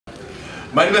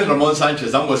My name is Ramon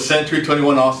Sanchez. I'm with Century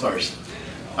 21 All-Stars.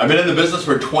 I've been in the business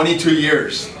for 22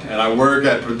 years, and I work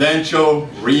at Prudential,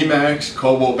 Remax,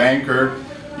 Cobo Banker,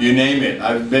 you name it.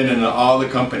 I've been in all the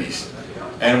companies.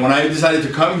 And when I decided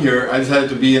to come here, I decided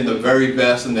to be in the very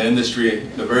best in the industry,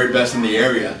 the very best in the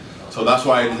area. So that's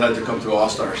why I decided to come to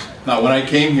All-Stars. Now, when I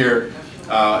came here,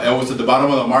 it was at the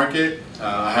bottom of the market.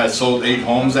 I had sold 8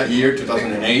 homes that year,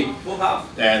 2008.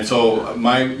 And so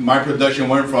my production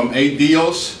went from 8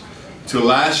 deals to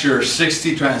last year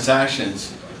 60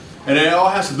 transactions. And it all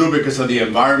has to do because of the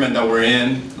environment that we're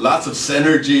in. Lots of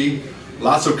synergy,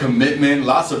 lots of commitment,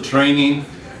 lots of training,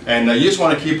 and you just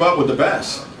want to keep up with the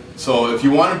best. So if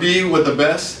you want to be with the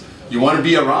best, you want to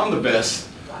be around the best,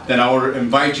 then I would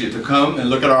invite you to come and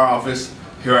look at our office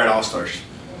here at All-Stars.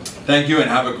 Thank you and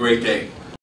have a great day.